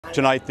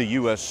Tonight, the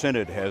U.S.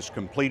 Senate has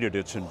completed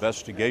its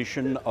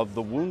investigation of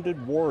the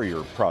Wounded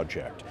Warrior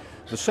Project.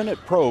 The Senate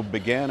probe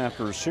began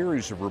after a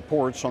series of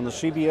reports on the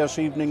CBS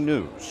Evening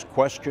News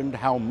questioned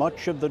how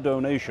much of the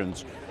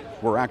donations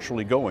were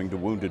actually going to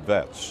wounded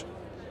vets.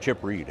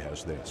 Chip Reed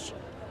has this.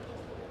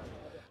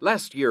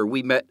 Last year,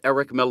 we met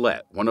Eric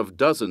Millett, one of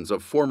dozens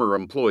of former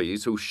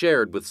employees who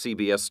shared with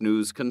CBS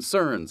News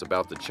concerns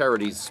about the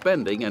charity's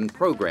spending and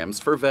programs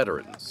for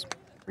veterans.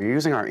 We're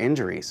using our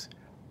injuries,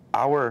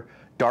 our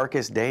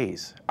darkest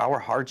days, our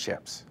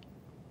hardships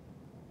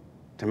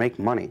to make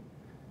money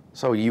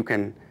so you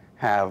can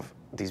have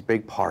these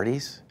big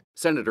parties.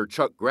 Senator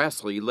Chuck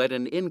Grassley led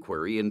an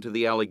inquiry into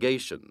the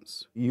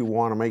allegations. You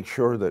want to make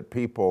sure that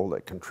people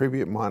that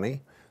contribute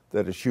money,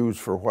 that it's used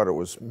for what it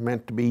was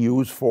meant to be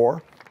used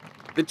for.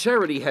 The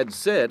charity had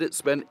said it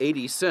spent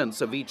 80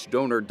 cents of each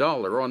donor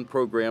dollar on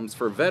programs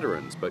for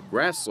veterans, but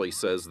Grassley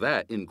says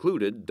that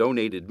included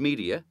donated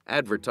media,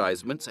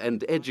 advertisements,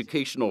 and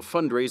educational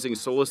fundraising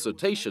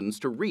solicitations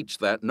to reach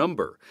that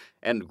number.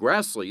 And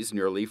Grassley's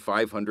nearly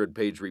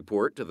 500-page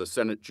report to the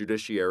Senate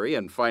Judiciary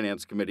and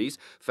Finance Committees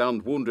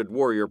found Wounded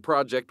Warrior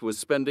Project was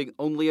spending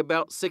only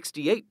about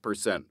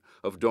 68%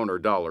 of donor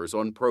dollars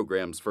on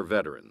programs for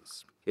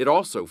veterans. It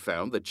also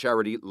found the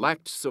charity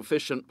lacked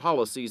sufficient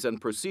policies and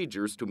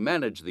procedures to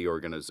manage the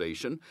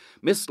organization,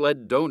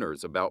 misled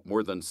donors about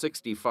more than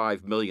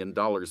 $65 million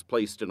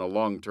placed in a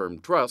long-term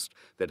trust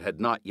that had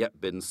not yet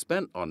been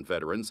spent on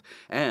veterans,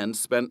 and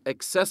spent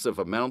excessive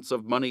amounts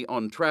of money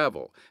on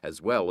travel,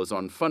 as well as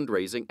on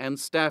fundraising and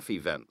staff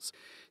events.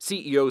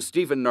 CEO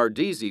Stephen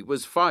Nardizzi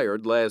was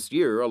fired last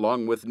year,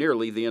 along with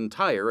nearly the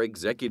entire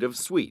executive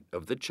suite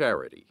of the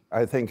charity.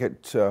 I think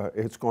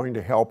it's going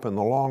to help in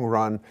the long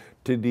run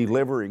to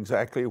deliver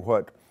exactly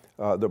what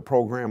the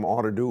program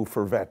ought to do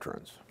for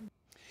veterans.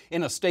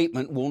 In a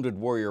statement, Wounded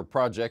Warrior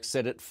Project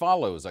said it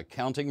follows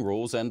accounting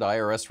rules and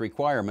IRS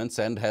requirements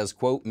and has,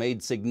 quote,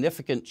 made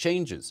significant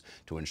changes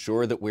to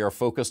ensure that we are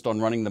focused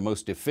on running the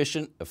most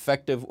efficient,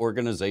 effective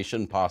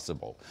organization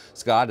possible.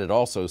 Scott, it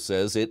also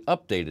says it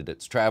updated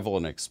its travel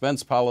and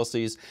expense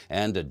policies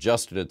and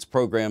adjusted its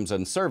programs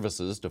and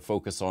services to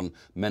focus on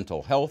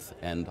mental health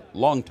and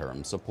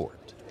long-term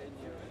support.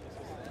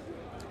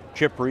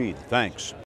 Chip Reed, thanks.